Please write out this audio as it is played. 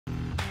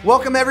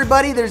Welcome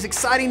everybody, there's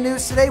exciting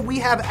news today. We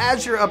have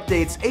Azure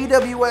updates,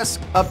 AWS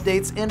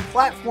updates, and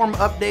platform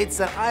updates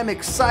that I'm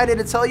excited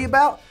to tell you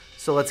about.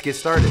 So let's get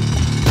started.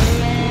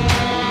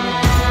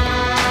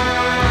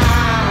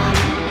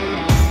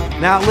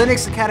 Now at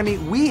Linux Academy,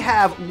 we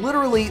have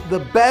literally the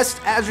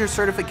best Azure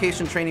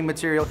certification training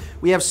material.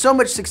 We have so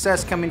much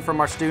success coming from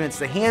our students,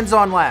 the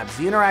hands-on labs,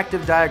 the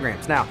interactive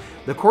diagrams. Now,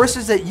 the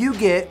courses that you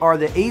get are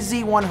the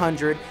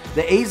AZ100,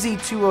 the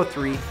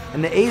AZ203,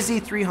 and the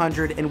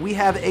AZ300, and we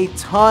have a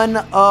ton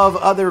of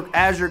other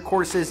Azure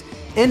courses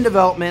in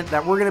development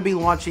that we're gonna be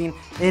launching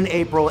in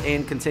April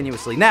and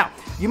continuously. Now,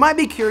 you might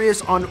be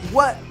curious on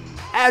what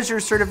Azure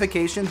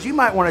certifications you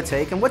might want to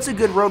take and what's a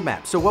good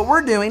roadmap. So what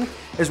we're doing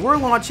is we're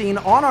launching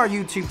on our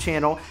YouTube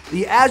channel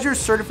the Azure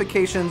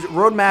certifications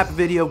roadmap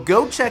video.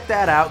 Go check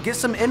that out, get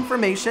some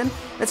information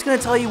that's going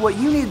to tell you what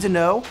you need to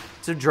know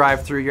to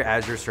drive through your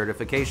Azure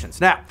certifications.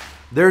 Now,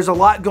 there's a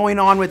lot going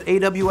on with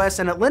AWS,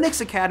 and at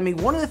Linux Academy,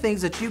 one of the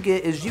things that you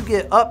get is you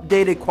get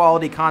updated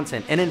quality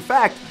content. And in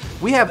fact,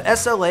 we have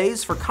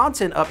SLAs for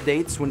content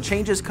updates when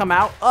changes come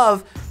out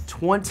of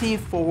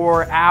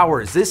 24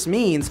 hours. This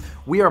means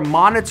we are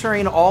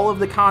monitoring all of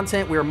the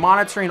content, we are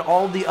monitoring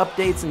all of the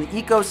updates in the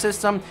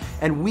ecosystem,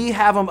 and we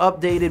have them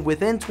updated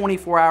within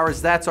 24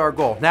 hours. That's our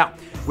goal. Now,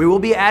 we will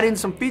be adding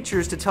some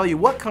features to tell you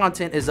what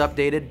content is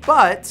updated,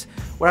 but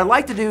what I'd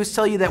like to do is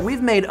tell you that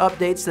we've made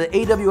updates to the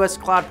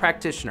AWS Cloud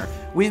Practitioner.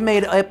 We've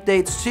made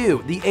updates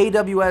to the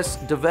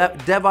AWS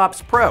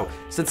DevOps Pro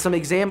since some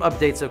exam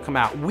updates have come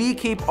out. We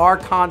keep our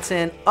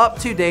content up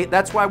to date.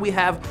 That's why we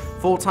have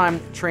full-time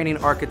training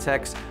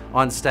architects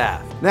on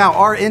staff. Now,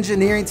 our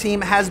engineering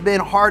team has been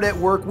hard at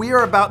work. We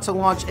are about to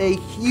launch a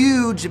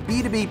huge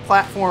B2B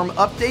platform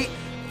update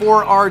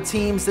for our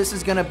teams. This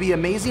is gonna be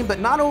amazing, but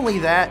not only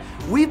that,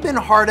 we've been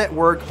hard at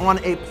work on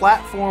a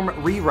platform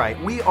rewrite.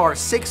 We are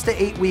 6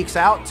 to 8 weeks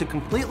out to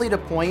completely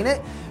deploying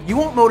it. You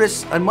won't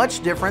notice a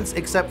much difference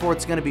except for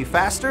it's gonna be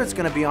faster, it's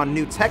gonna be on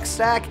new tech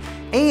stack,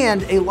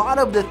 and a lot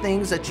of the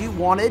things that you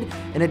wanted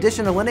in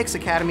addition to Linux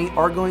Academy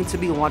are going to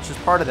be launched as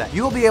part of that.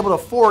 You will be able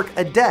to fork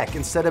a deck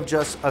instead of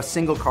just a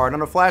single card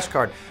on a flash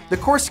card. The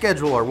course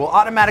scheduler will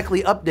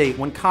automatically update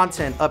when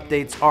content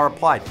updates are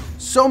applied.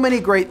 So many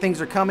great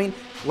things are coming.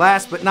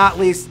 Last but not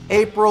least,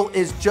 April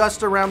is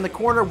just around the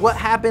corner. What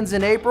happens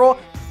in April?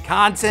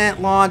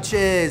 Content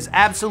launches,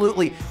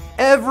 absolutely.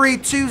 Every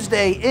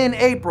Tuesday in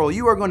April,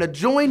 you are going to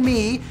join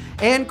me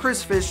and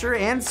Chris Fisher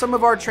and some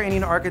of our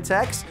training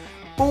architects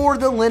for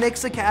the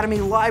Linux Academy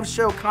live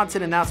show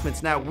content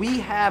announcements. Now, we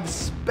have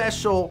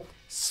special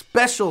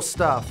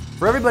stuff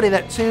for everybody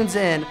that tunes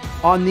in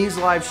on these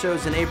live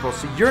shows in April,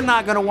 so you're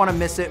not going to want to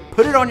miss it.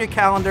 Put it on your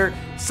calendar.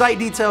 Site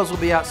details will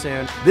be out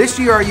soon. This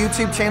year, our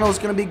YouTube channel is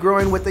going to be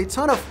growing with a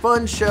ton of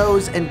fun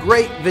shows and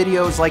great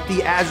videos like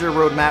the Azure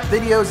Roadmap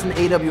videos and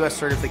AWS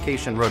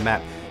certification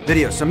roadmap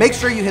videos. So make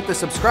sure you hit the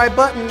subscribe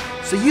button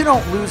so you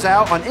don't lose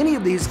out on any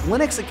of these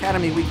Linux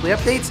Academy weekly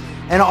updates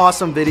and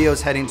awesome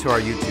videos heading to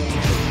our YouTube channel.